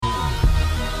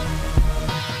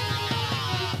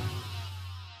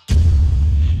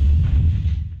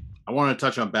want to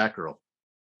touch on Batgirl.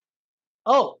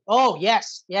 Oh,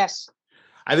 yes.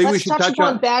 I think Let's touch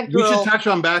upon Batgirl. We should touch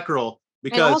on Batgirl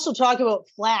and also talk about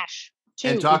Flash too.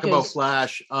 And talk about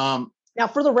Flash. Now,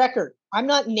 for the record, I'm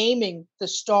not naming the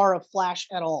star of Flash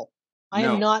at all. I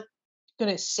am not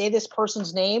going to say this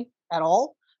person's name at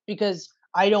all because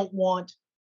I don't want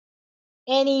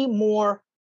any more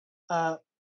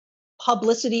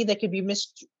publicity that could be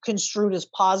misconstrued as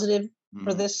positive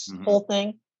for this whole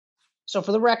thing. So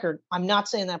for the record, I'm not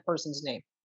saying that person's name.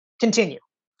 Continue.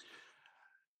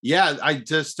 Yeah, I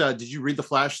just did you read the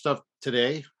Flash stuff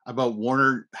today about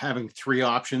Warner having 3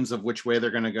 options of which way they're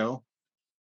going to go?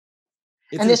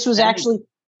 And this was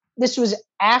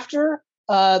after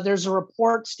there's a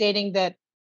report stating that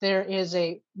there is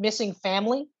a missing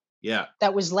family. Yeah.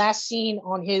 That was last seen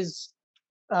on his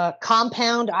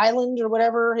compound island or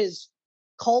whatever, his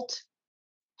cult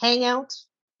hangout.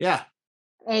 Yeah.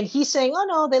 And he's saying, oh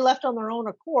no, they left on their own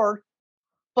accord,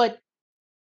 but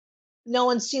no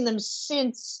one's seen them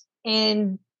since.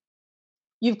 And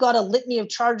you've got a litany of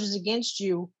charges against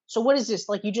you. So what is this?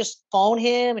 Like you just phone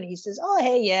him and he says, oh,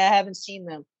 hey, yeah, I haven't seen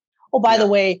them. Oh, by the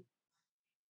way,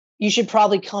 you should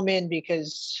probably come in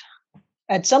because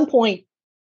at some point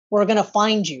we're going to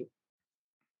find you.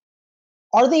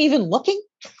 Are they even looking?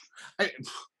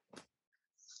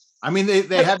 I mean,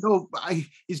 they had no.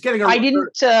 He's getting. I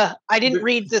didn't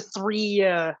read the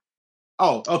 3.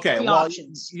 Oh, okay. Well,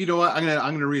 options. You know what? I'm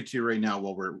gonna read it to you right now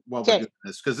while we're doing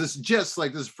this because this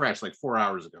is fresh, like 4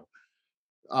 hours ago.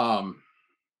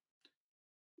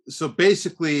 So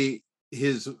basically,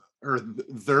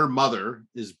 their mother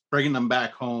is bringing them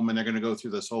back home, and they're gonna go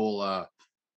through this whole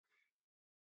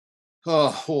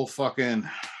whole fucking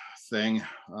thing.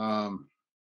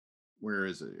 Where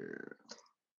is it here?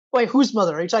 Wait, whose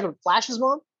mother? Are you talking about Flash's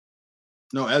mom?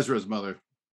 No, Ezra's mother.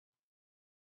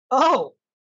 Oh.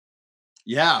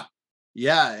 Yeah.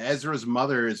 Ezra's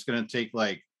mother is going to take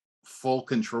like full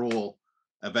control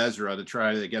of Ezra to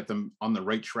try to get them on the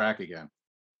right track again.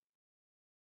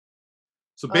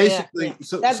 So basically,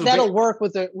 that'll work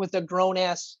with a grown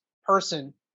ass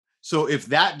person. So if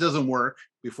that doesn't work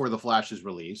before the Flash's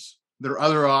release, their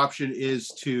other option is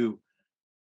to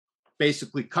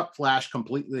basically cut Flash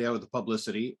completely out of the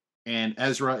publicity, and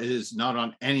Ezra is not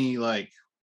on any like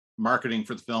marketing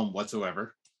for the film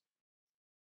whatsoever,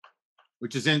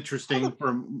 which is interesting.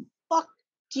 Fuck,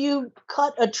 do you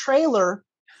cut a trailer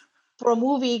for a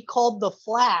movie called The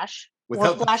Flash or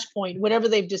Flashpoint, whatever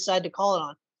they've decided to call it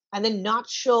on, and then not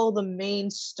show the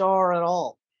main star at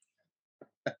all?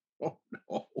 Oh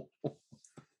no.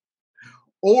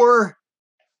 Or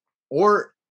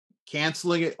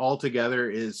canceling it altogether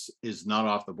is not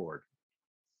off the board.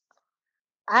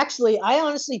 Actually, I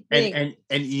honestly think and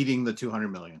eating the $200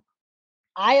 million.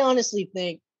 I honestly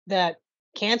think that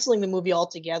canceling the movie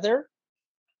altogether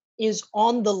is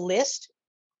on the list,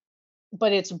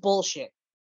 but it's bullshit.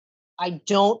 I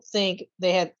don't think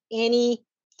they have any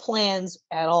plans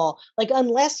at all. Like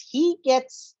unless he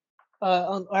gets,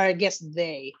 or I guess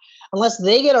unless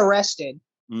they get arrested,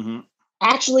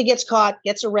 actually gets caught,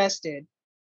 gets arrested.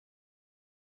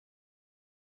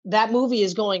 That movie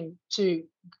is going to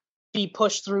be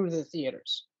pushed through the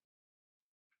theaters.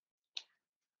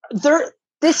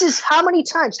 This is how many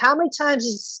times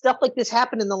has stuff like this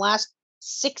happened in the last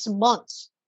 6 months?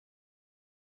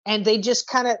 And they just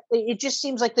it just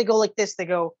seems like they go like this. They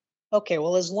go, okay,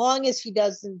 well, as long as he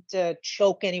doesn't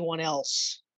choke anyone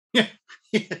else,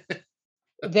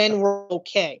 then we're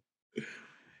okay.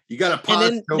 You got to pause.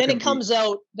 And then it comes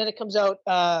out.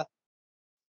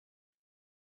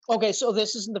 Okay, so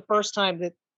this isn't the first time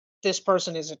that this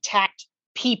person has attacked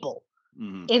people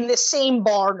in the same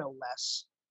bar, no less.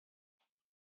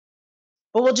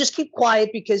 But we'll just keep quiet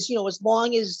because, as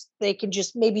long as they can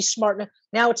just maybe smarten.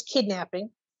 Now it's kidnapping.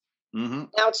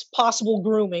 Now it's possible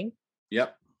grooming.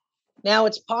 Yep. Now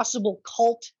it's possible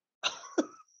cult.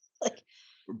 Like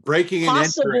breaking and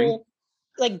entering.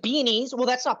 Like B&Es. Well,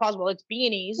 that's not possible. It's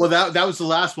B&Es. Well, that was the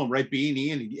last one, right?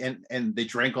 B&E and they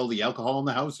drank all the alcohol in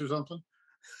the house or something.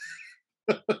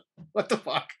 What the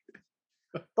fuck?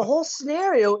 The whole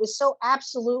scenario is so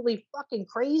absolutely fucking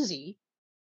crazy.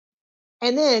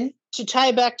 And then to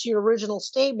tie back to your original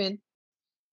statement,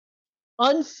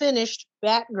 unfinished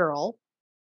Batgirl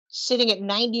sitting at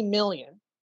 90 million,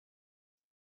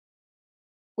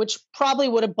 which probably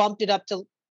would have bumped it up to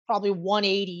probably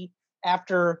 180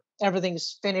 after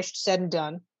everything's finished, said and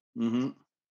done.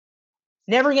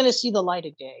 Never going to see the light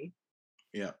of day.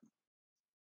 Yeah.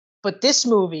 But this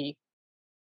movie,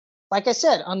 like I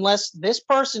said, unless this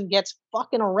person gets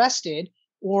fucking arrested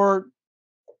or,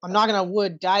 I'm not going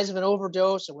to dies of an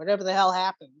overdose or whatever the hell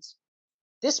happens,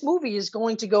 this movie is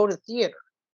going to go to theater.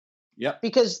 Yep.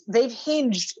 Because they've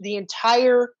hinged the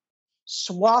entire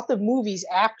swath of movies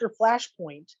after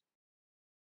Flashpoint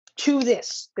to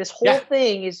this. This whole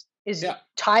thing is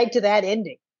tied to that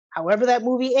ending. However that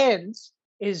movie ends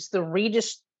is the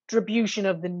redistribution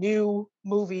of the new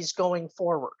movies going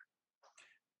forward.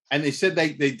 And they said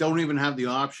they don't even have the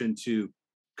option to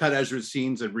cut Ezra's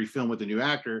scenes and refilm with a new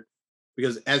actor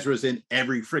because Ezra's in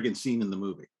every friggin' scene in the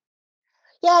movie.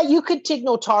 Yeah, you could Tig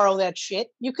Notaro that shit.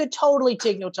 You could totally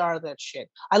Tig Notaro that shit.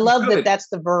 I love that that's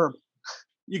the verb.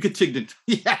 You could Tig Notaro.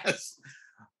 Yes.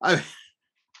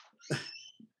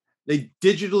 They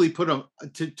digitally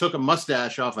took a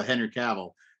mustache off of Henry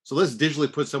Cavill. So let's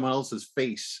digitally put someone else's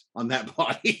face on that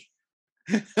body.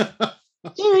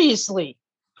 Seriously.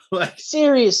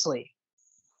 Seriously.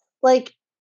 Like,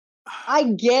 I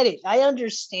get it. I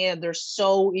understand they're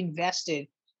so invested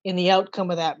in the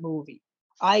outcome of that movie.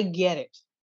 I get it.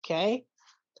 Okay.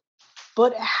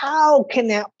 But how can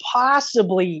that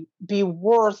possibly be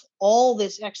worth all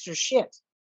this extra shit?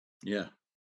 Yeah.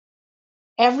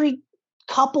 Every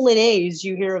couple of days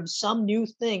you hear of some new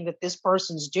thing that this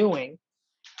person's doing,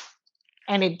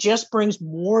 and it just brings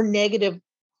more negative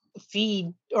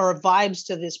feed or vibes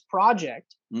to this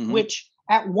project, which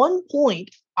at one point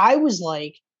I was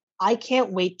like, I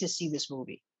can't wait to see this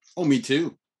movie. Oh, me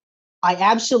too. I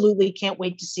absolutely can't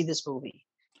wait to see this movie.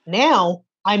 Now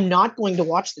I'm not going to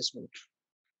watch this movie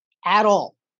at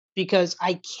all because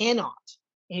I cannot,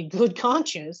 in good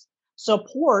conscience,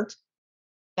 support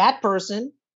that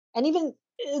person and even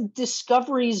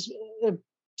Discovery's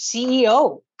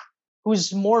CEO,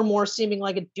 who's more and more seeming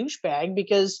like a douchebag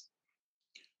because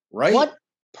what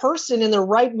person in their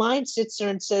right mind sits there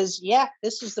and says, yeah,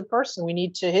 this is the person we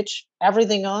need to hitch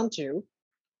everything onto?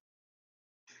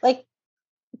 Like,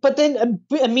 but then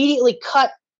immediately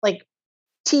cut like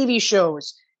TV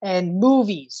shows and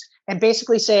movies and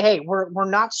basically say, hey, we're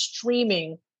not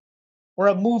streaming. We're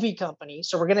a movie company,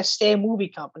 so we're going to stay a movie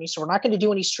company. So we're not going to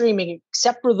do any streaming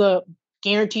except for the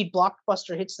guaranteed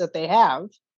blockbuster hits that they have.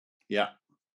 Yeah.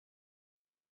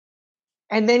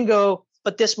 And then go,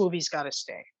 but this movie's got to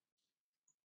stay.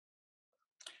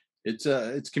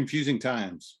 It's confusing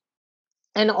times.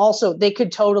 And also, they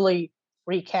could totally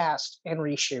recast and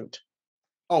reshoot.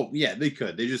 Oh yeah, they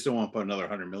could. They just don't want to put another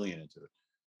 $100 million into it.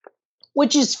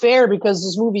 Which is fair because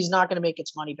this movie's not going to make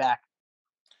its money back.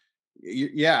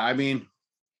 Yeah, I mean,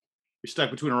 you're stuck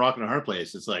between a rock and a hard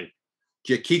place. It's like,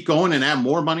 do you keep going and add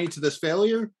more money to this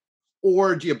failure,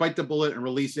 or do you bite the bullet and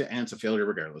release it and it's a failure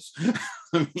regardless?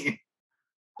 I mean,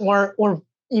 or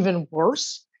even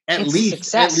worse, at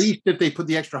least if they put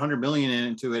the extra $100 million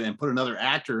into it and put another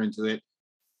actor into it,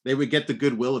 they would get the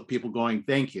goodwill of people going,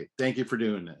 thank you for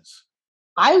doing this.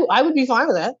 I would be fine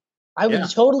with that. I would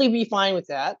totally be fine with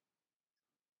that.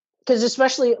 Because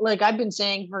especially, like I've been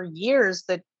saying for years,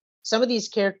 that some of these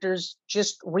characters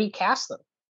just recast them.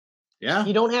 Yeah.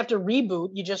 You don't have to reboot,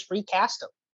 you just recast them.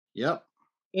 Yep.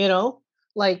 You know,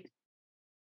 like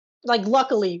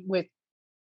luckily with,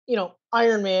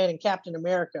 Iron Man and Captain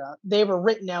America, they were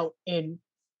written out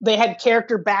they had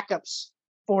character backups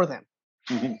for them.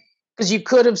 Because you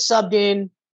could have subbed in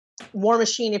War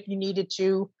Machine if you needed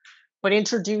to, but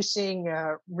introducing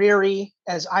Riri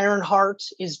as Ironheart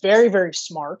is very, very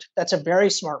smart. That's a very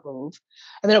smart move.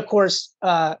 And then, of course,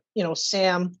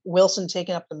 Sam Wilson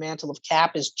taking up the mantle of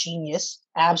Cap is genius,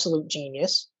 absolute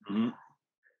genius.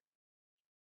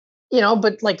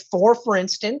 But like Thor, for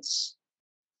instance,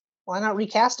 why not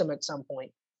recast him at some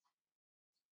point?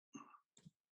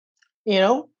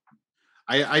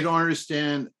 I don't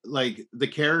understand. Like, the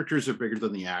characters are bigger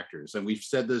than the actors, and we've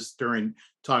said this during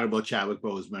talking about Chadwick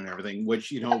Boseman and everything.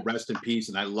 Which rest in peace.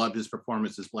 And I loved his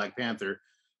performance as Black Panther,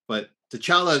 but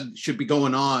T'Challa should be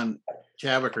going on,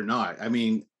 Chadwick or not. I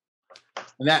mean,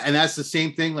 and that's the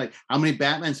same thing. Like, how many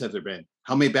Batmans have there been?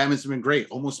 How many Batmans have been great?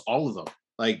 Almost all of them.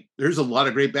 Like, there's a lot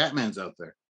of great Batmans out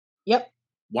there. Yep.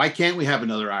 Why can't we have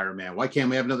another Iron Man? Why can't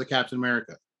we have another Captain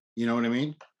America? You know what I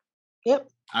mean? Yep.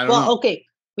 I don't know. Okay.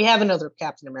 We have another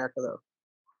Captain America, though.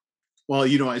 Well,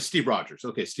 it's Steve Rogers.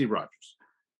 Okay, Steve Rogers.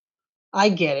 I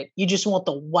get it. You just want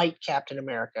the white Captain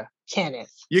America.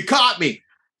 Kenneth. You caught me.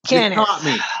 Kenneth.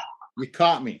 You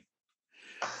caught me.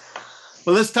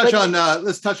 Well, let's touch on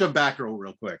Batgirl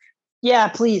real quick. Yeah,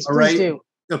 please do.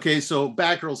 Okay, so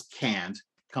Batgirl's canned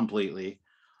completely.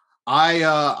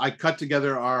 I cut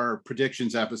together our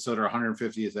predictions episode, our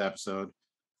 150th episode.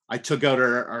 I took out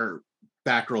our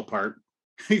Batgirl part.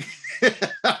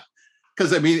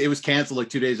 Because it was canceled like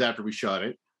 2 days after we shot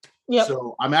it. Yeah.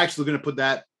 So I'm actually going to put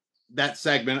that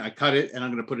segment. I cut it and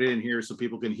I'm going to put it in here so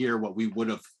people can hear what we would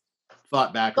have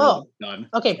thought Batgirl Oh, was done.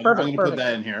 okay, So I'm perfect, going to put perfect.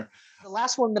 that in here. The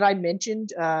last one that I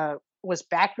mentioned was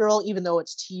Batgirl, even though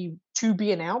it's to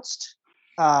be announced.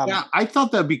 Yeah, I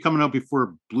thought that'd be coming out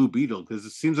before Blue Beetle because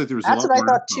it seems like there was a That's lot what I more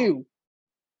thought info. too.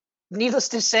 Needless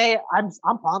to say, I'm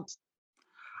pumped.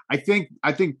 I think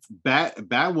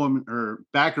Batwoman or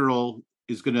Batgirl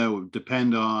is going to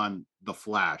depend on the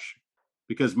Flash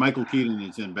because Michael Keaton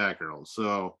is in Batgirl.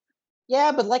 So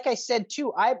Yeah, but like I said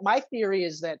too, my theory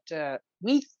is that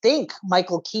we think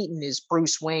Michael Keaton is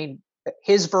Bruce Wayne,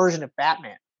 his version of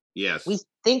Batman. yes, We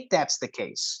think that's the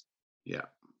case. yeah,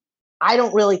 I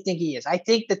don't really think he is. I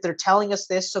think that they're telling us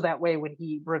this so that way when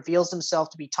he reveals himself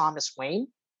to be Thomas Wayne,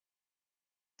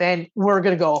 then we're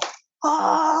gonna go,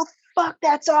 oh fuck,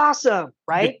 that's awesome,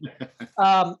 right?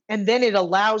 And then it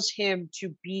allows him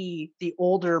to be the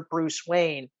older Bruce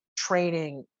Wayne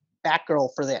training Batgirl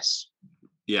for this.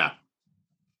 yeah,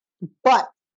 But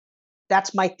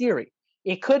that's my theory.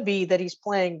 It could be that he's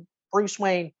playing Bruce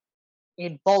Wayne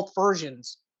in both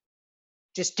versions,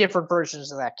 just different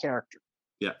versions of that character.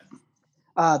 yeah.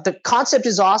 The concept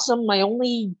is awesome. My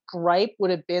only gripe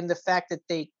would have been the fact that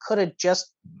they could have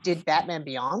just did Batman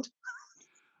Beyond.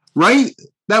 Right.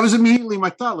 That was immediately my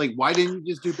thought. Like, why didn't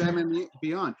you just do Batman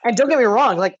Beyond? And don't get me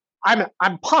wrong, like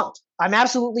I'm pumped. I'm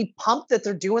absolutely pumped that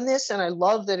they're doing this, and I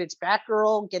love that it's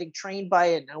Batgirl getting trained by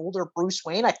an older Bruce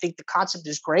Wayne. I think the concept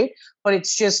is great, but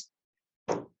it's just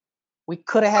we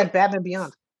could have had Batman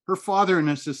Beyond. Her father in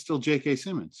this is still J.K.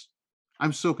 Simmons.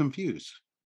 I'm so confused.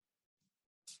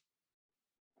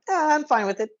 I'm fine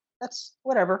with it. That's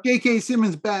whatever. J.K.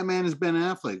 Simmons Batman is Ben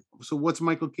Affleck. So what's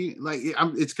Michael Keaton? Like,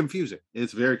 it's confusing.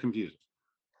 It's very confusing.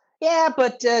 Yeah,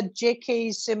 but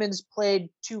J.K. Simmons played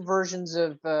two versions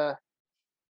of. Oh,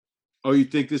 you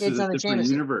think this J. is a Jonah different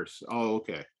Jameson. universe? Oh,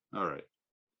 okay. All right.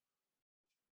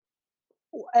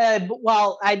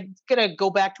 Well, I'm gonna go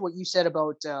back to what you said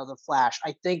about the Flash.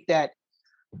 I think that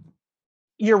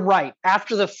you're right.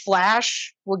 After the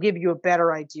Flash, we'll give you a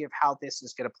better idea of how this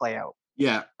is going to play out.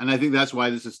 Yeah, and I think that's why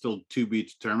this is still to be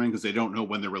determined because they don't know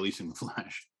when they're releasing the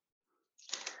Flash.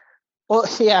 Well,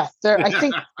 yeah, I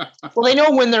think. Well, they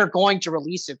know when they're going to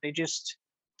release it. They just.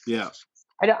 Yeah.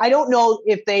 I don't know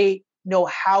if they know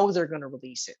how they're going to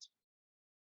release it.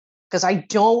 Because I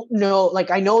don't know.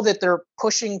 Like, I know that they're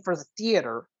pushing for the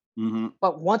theater,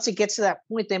 but once it gets to that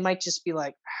point, they might just be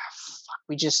like, fuck,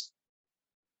 we'll just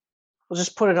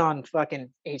put it on fucking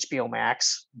HBO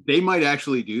Max. They might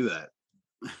actually do that.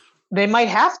 They might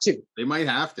have to. They might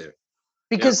have to.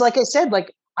 Because like I said,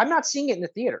 like I'm not seeing it in the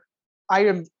theater. I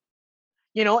am,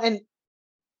 and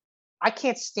I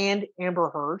can't stand Amber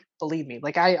Heard, believe me.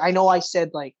 Like I know I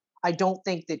said like I don't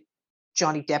think that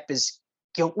Johnny Depp is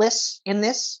guiltless in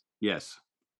this. Yes.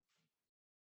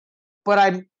 But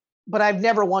I've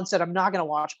never once said I'm not gonna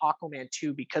watch Aquaman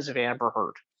 2 because of Amber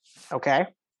Heard. Okay?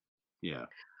 Yeah.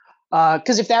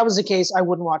 Because if that was the case, I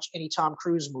wouldn't watch any Tom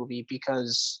Cruise movie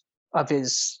because of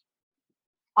his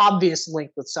obvious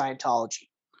link with Scientology.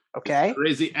 Okay. It's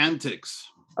crazy antics.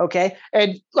 Okay.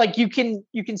 And like you can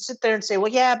sit there and say,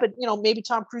 well, yeah, but maybe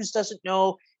Tom Cruise doesn't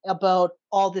know about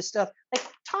all this stuff. Like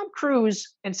Tom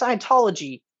Cruise and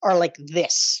Scientology are like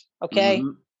this. Okay.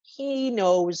 He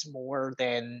knows more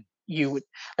than you would.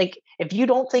 Like if you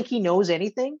don't think he knows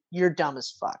anything, you're dumb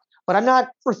as fuck. But I'm not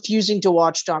refusing to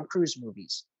watch Tom Cruise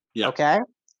movies. Yeah. Okay.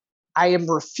 I am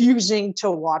refusing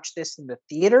to watch this in the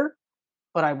theater,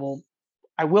 but I will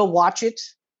watch it.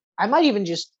 I might even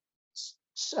just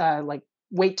like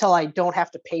wait till I don't have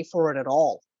to pay for it at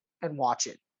all and watch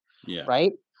it. Yeah.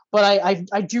 Right. But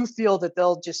I do feel that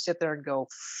they'll just sit there and go,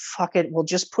 fuck it. We'll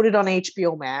just put it on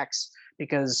HBO Max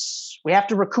because we have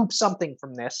to recoup something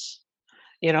from this,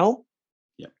 Yeah.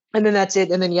 And then that's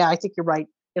it. And then, yeah, I think you're right.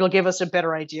 It'll give us a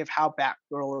better idea of how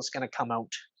Batgirl is going to come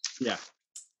out. Yeah.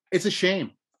 It's a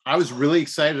shame. I was really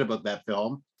excited about that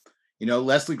film.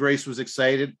 Leslie Grace was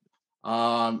excited.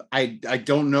 I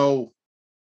don't know.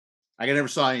 I never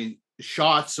saw any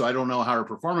shots, so I don't know how her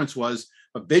performance was,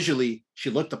 but visually she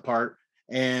looked the part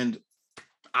and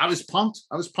I was pumped.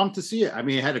 I was pumped to see it. I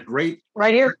mean, it had a great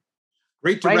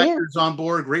directors on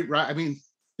board.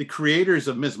 The creators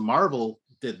of Ms. Marvel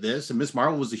did this and Ms.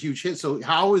 Marvel was a huge hit. So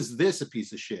how is this a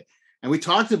piece of shit? And we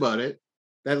talked about it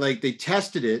that like they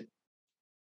tested it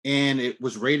and it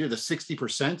was rated a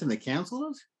 60% and they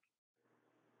canceled it.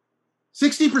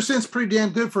 60% is pretty damn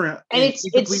good for an and it's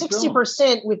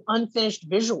 60% with unfinished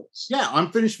visuals. Yeah,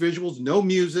 unfinished visuals, no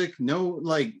music, no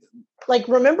like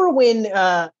remember when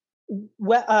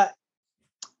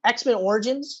X-Men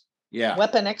Origins,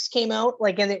 Weapon X came out,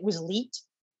 and it was leaked.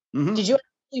 Did you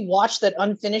actually watch that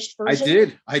unfinished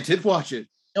version? I did watch it.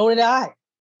 So did I.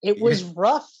 It was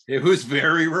rough. It was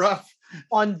very rough.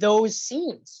 on those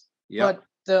scenes. Yeah. But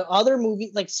the other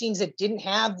movie, like scenes that didn't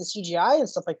have the CGI and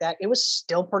stuff like that, it was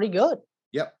still pretty good.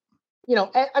 Yep. You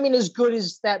know, I mean, as good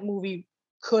as that movie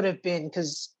could have been,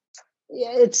 because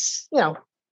it's, you know,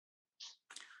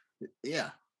 Yeah.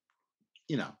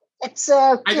 You know, it's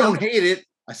I don't hate it.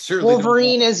 I certainly don't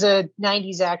Wolverine love it. as a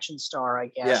 90s action star, I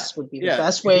guess, would be the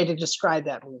best way to describe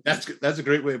that movie. That's a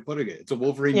great way of putting it. It's a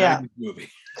Wolverine 90s movie.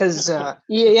 Because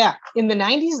in the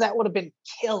 90s that would have been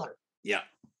killer. Yeah.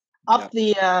 Up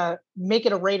the make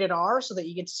it a rated R so that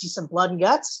you get to see some blood and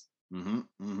guts.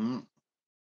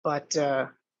 But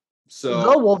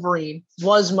so the Wolverine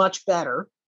was much better.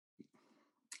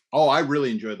 Oh, I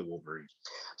really enjoyed the Wolverine.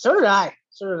 So did I.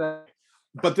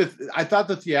 But I thought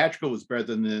the theatrical was better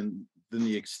than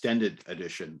the extended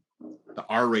edition, the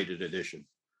R-rated edition.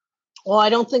 Well, I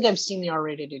don't think I've seen the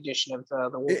R-rated edition of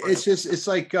the Wolverine. It's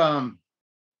like there's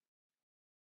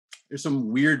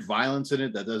some weird violence in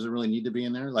it that doesn't really need to be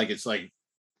in there. Like it's like,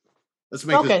 let's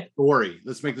make this gory.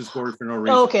 Let's make this gory for no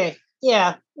reason. Okay.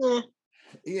 Yeah.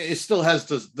 It still has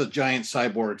the giant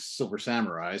cyborg Silver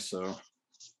Samurai. So,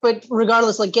 but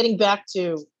regardless, like getting back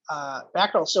to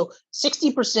Batgirl, so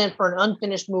 60% for an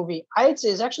unfinished movie, I'd say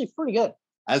is actually pretty good.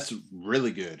 That's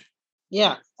really good.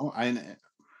 Yeah. Oh, I'm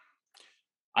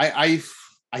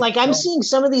seeing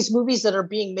some of these movies that are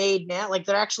being made now, like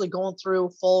they're actually going through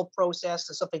full process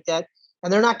and stuff like that,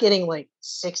 and they're not getting like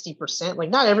 60%. Like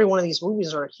not every one of these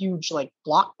movies are a huge like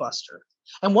blockbuster.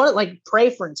 And one like Prey,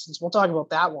 for instance, we'll talk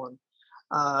about that one.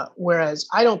 Whereas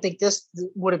I don't think this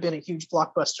would have been a huge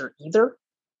blockbuster either.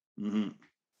 Mm-hmm.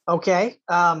 Okay.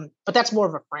 But that's more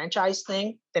of a franchise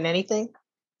thing than anything.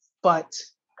 But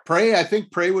Prey, I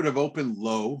think Prey would have opened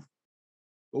low.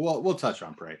 We'll touch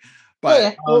on Prey.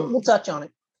 But we'll touch on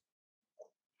it.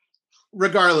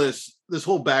 Regardless, this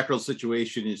whole Batgirl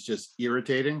situation is just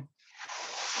irritating.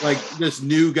 Like this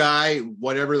new guy,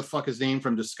 whatever the fuck his name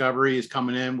from Discovery, is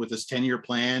coming in with this 10-year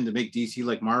plan to make DC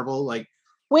like Marvel. Like,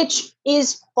 which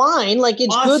is fine. Like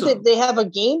it's awesome. good that they have a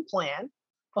game plan.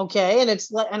 Okay.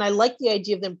 And I like the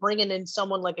idea of them bringing in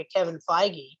someone like a Kevin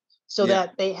Feige so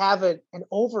that they have an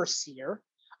overseer.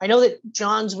 I know that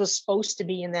Johns was supposed to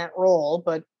be in that role,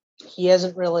 but he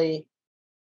hasn't really.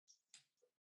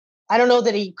 I don't know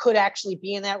that he could actually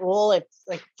be in that role if,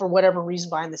 like, for whatever reason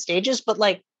behind the stages, but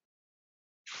like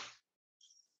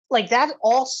that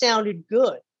all sounded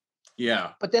good.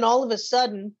 Yeah. But then all of a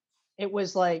sudden it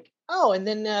was like, oh, and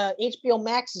then HBO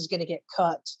Max is going to get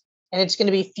cut and it's going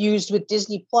to be fused with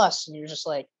Disney Plus. And you're just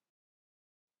like,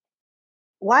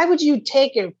 why would you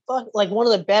take one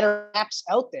of the better apps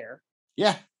out there?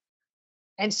 Yeah.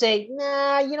 And say,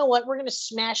 nah, you know what? We're going to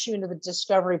smash you into the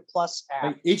Discovery Plus app.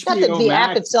 Like HBO Not that the Max,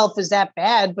 app itself is that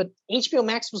bad, but HBO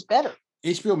Max was better.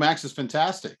 HBO Max is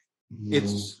fantastic.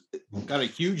 It's got a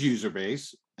huge user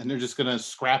base, and they're just going to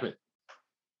scrap it.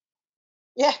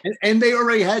 Yeah. And they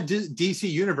already had DC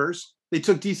Universe. They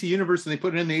took DC Universe and they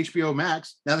put it in the HBO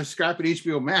Max. Now they're scrapping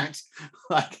HBO Max.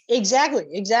 Like Exactly.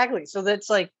 So that's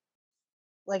like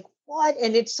what?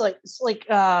 And it's like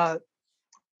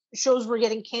shows were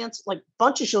getting canceled. Like a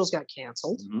bunch of shows got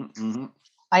canceled. Mm-hmm.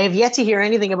 I have yet to hear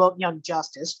anything about Young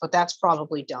Justice, but that's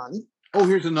probably done. Oh,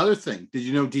 here's another thing. Did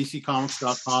you know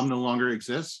DCComics.com no longer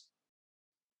exists?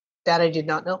 That I did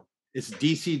not know. It's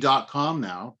DC.com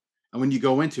now. And when you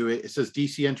go into it, it says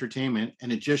DC Entertainment,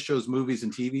 and it just shows movies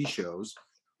and TV shows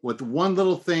with one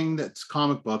little thing that's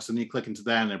comic books, and you click into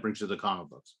that, and it brings you the comic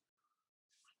books.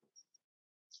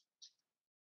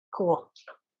 Cool.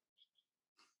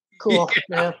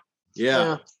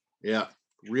 Yeah.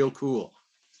 Real cool.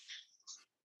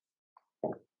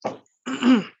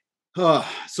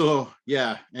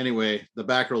 Anyway, the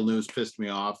Batgirl news pissed me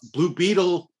off. Blue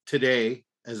Beetle today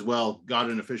as well got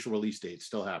an official release date.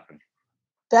 Still happening.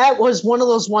 That was one of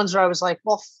those ones where I was like,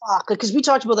 well, fuck. Because we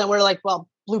talked about that. We're like, well,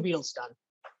 Blue Beetle's done.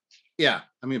 Yeah.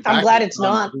 I mean, I'm glad it's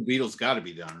not. Blue Beetle's got to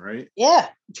be done, right? Yeah.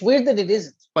 It's weird that it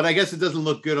isn't. But I guess it doesn't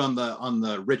look good on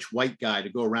the rich white guy to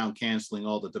go around canceling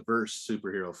all the diverse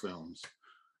superhero films.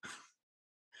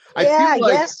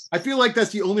 I feel like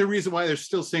that's the only reason why they're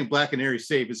still saying Black Canary's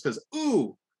safe is because, I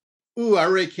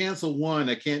already canceled one.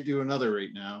 I can't do another right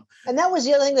now. And that was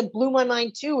the other thing that blew my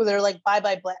mind too, where they're like,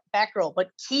 bye-bye Batgirl, but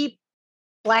keep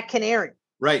Black Canary.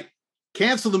 Right.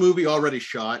 Cancel the movie already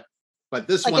shot, but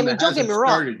this one that don't get me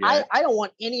wrong. I don't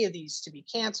want any of these to be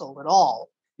canceled at all.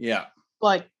 Yeah.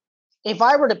 But if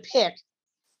I were to pick,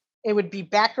 it would be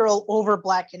Batgirl over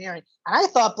Black Canary. And I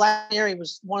thought Black Canary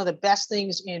was one of the best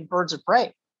things in Birds of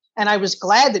Prey. And I was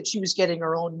glad that she was getting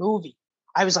her own movie.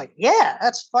 I was like, yeah,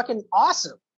 that's fucking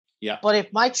awesome. Yeah. But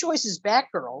if my choice is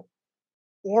Batgirl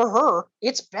or her,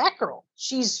 it's Batgirl.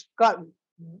 She's got,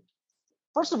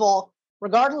 first of all,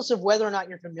 regardless of whether or not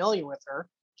you're familiar with her,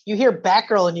 you hear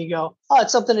Batgirl and you go, "Oh,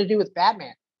 it's something to do with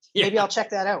Batman. Maybe I'll check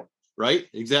that out." Right?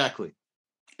 Exactly.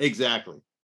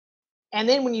 And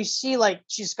then when you see like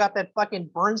she's got that fucking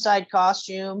Burnside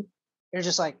costume, you're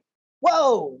just like,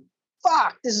 "Whoa,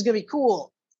 fuck, this is gonna be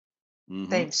cool." Mhm.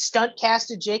 They've stunt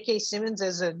casted J.K. Simmons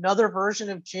as another version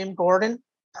of Jim Gordon.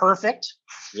 Perfect.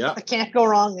 Yeah. I can't go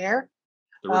wrong there.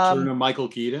 The return of Michael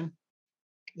Keaton.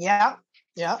 Yeah.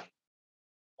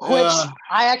 Which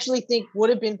I actually think would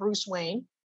have been Bruce Wayne,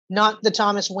 not the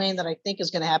Thomas Wayne that I think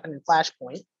is going to happen in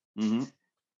Flashpoint. Mm-hmm.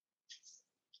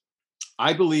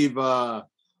 I believe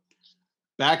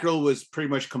Batgirl was pretty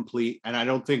much complete, and I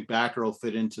don't think Batgirl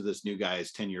fit into this new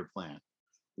guy's 10-year plan.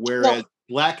 Whereas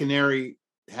Black Canary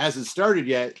hasn't started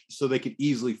yet, so they could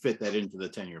easily fit that into the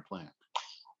 10-year plan.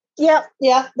 Yeah,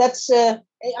 that's.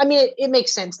 I mean, it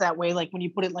makes sense that way. Like when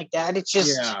you put it like that, it's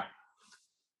just. Yeah.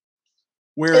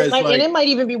 Whereas, and it might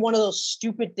even be one of those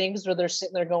stupid things where they're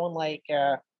sitting there going like,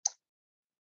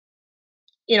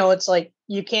 it's like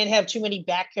you can't have too many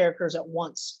Bat characters at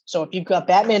once. So if you've got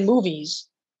Batman movies,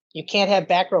 you can't have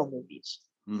Batgirl movies.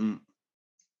 Mm-hmm.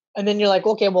 And then you're like,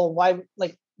 okay, well, why?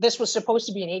 Like this was supposed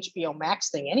to be an HBO Max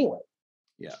thing anyway.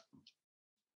 Yeah.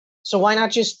 So why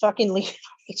not just fucking leave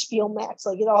HBO Max?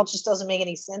 Like it all just doesn't make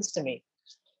any sense to me.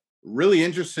 Really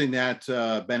interesting that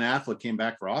Ben Affleck came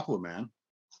back for Aquaman,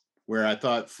 where I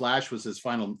thought Flash was his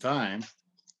final time.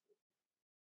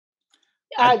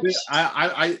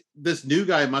 This new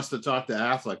guy must have talked to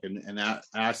Affleck and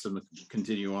asked him to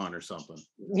continue on or something.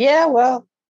 Yeah, well,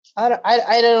 I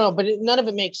don't know, but none of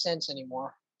it makes sense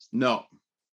anymore. No.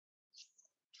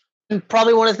 And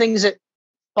probably one of the things that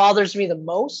bothers me the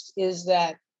most is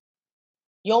that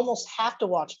you almost have to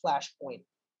watch Flashpoint.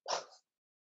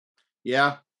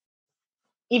 Yeah.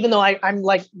 Even though I'm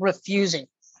like refusing.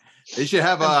 They should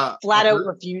have flat out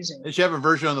refusing. They should have a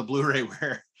version on the Blu-ray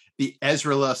where the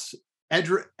Ezra-less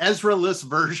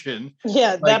version.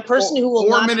 Yeah, like that person who will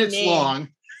 4 minutes long.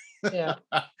 Yeah.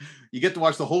 You get to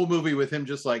watch the whole movie with him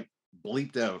just like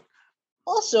bleeped out.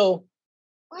 Also,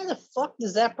 why the fuck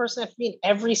does that person have to be in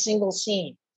every single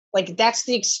scene? Like that's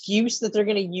the excuse that they're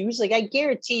going to use. Like I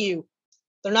guarantee you,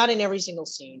 they're not in every single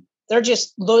scene. They're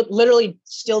just literally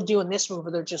still doing this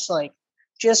movie. They're just like,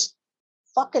 just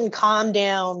fucking calm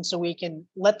down so we can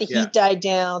let the heat die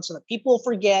down so that people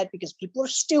forget because people are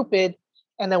stupid.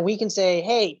 And then we can say,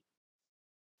 hey,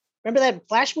 remember that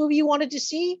Flash movie you wanted to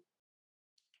see?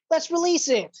 Let's release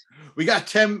it. We got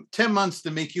 10 months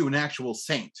to make you an actual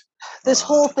saint. This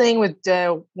whole thing with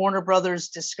Warner Brothers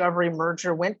Discovery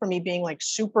merger went from me being like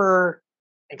super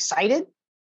excited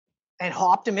and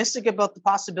optimistic about the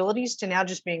possibilities to now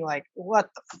just being like, what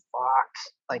the fuck?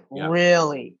 Like,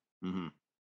 really? Mm-hmm.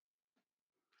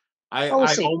 I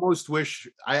almost wish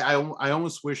I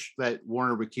almost wish that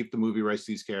Warner would keep the movie rights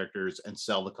to these characters and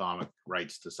sell the comic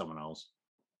rights to someone else.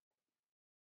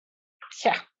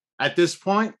 Yeah. At this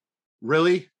point,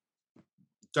 really,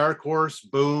 Dark Horse,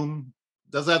 Boom,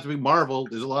 doesn't have to be Marvel.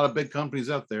 There's a lot of big companies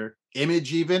out there.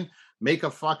 Image even make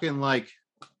a fucking like,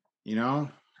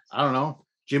 I don't know.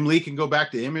 Jim Lee can go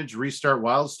back to Image, restart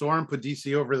Wildstorm, put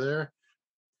DC over there.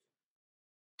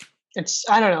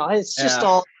 I don't know. It's just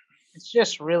it's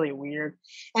just really weird.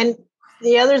 And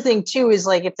the other thing too is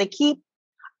like if they keep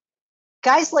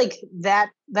guys like that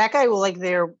guy will like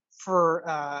there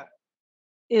for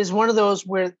is one of those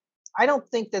where I don't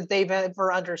think that they've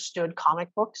ever understood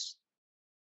comic books.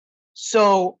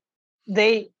 So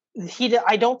I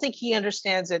don't think he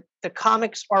understands that the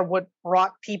comics are what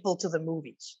brought people to the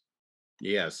movies.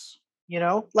 Yes.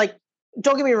 Like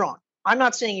don't get me wrong. I'm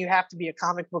not saying you have to be a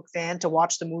comic book fan to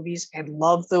watch the movies and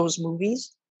love those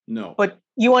movies. No. But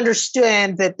you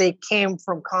understand that they came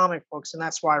from comic books and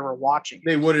that's why we're watching.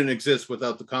 They wouldn't exist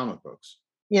without the comic books.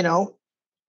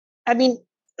 I mean,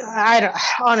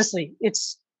 honestly,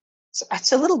 it's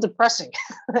a little depressing.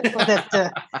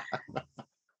 That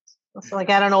it's like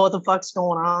I don't know what the fuck's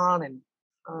going on and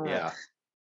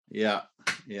yeah,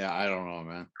 I don't know,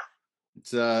 man.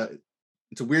 It's a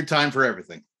weird time for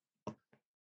everything.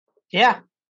 Yeah,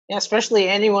 especially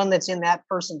anyone that's in that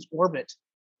person's orbit.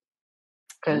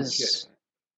 Because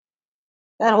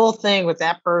that whole thing with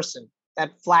that person,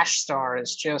 that Flash star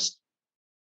is just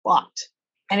fucked.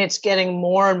 And it's getting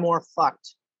more and more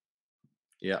fucked.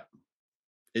 Yeah.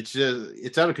 It's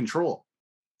out of control.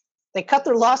 They cut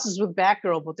their losses with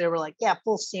Batgirl, but they were like, yeah,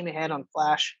 full steam ahead on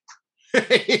Flash.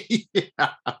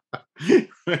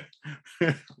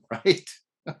 Right.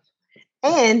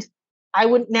 And I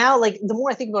would now, like, the more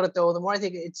I think about it, though, the more I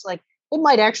think it's like, it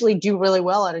might actually do really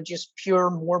well out of just pure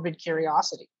morbid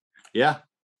curiosity. Yeah.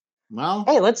 Well,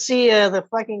 hey, let's see the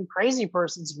fucking crazy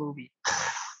person's movie.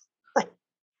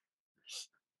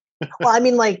 Well, I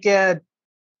mean, like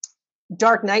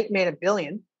Dark Knight made $1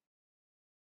 billion,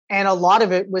 and a lot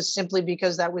of it was simply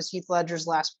because that was Heath Ledger's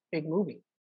last big movie.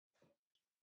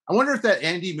 I wonder if that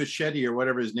Andy Muschietti or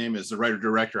whatever his name is, the writer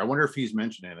director, I wonder if he's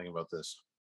mentioned anything about this.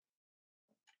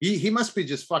 He must be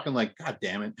just fucking like, God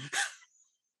damn it.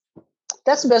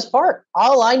 That's the best part.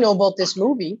 All I know about this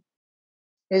movie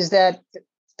is that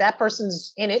that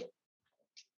person's in it,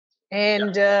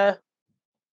 and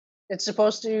it's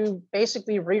supposed to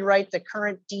basically rewrite the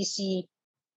current DC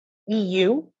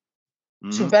EU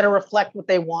to better reflect what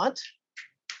they want.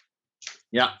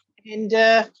 Yeah. And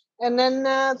then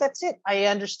that's it. I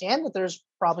understand that there's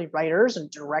probably writers and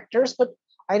directors, but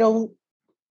I don't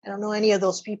know any of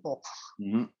those people.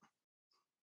 Mm-hmm.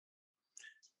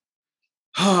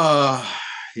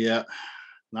 Yeah.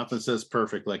 Nothing says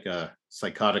perfect like a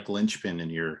psychotic linchpin in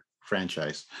your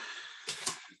franchise.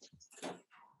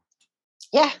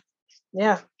 Yeah.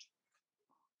 Yeah.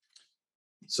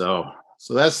 So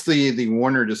that's the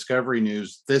Warner Discovery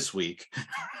news this week.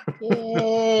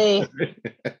 Yay.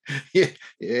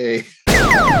 Yay.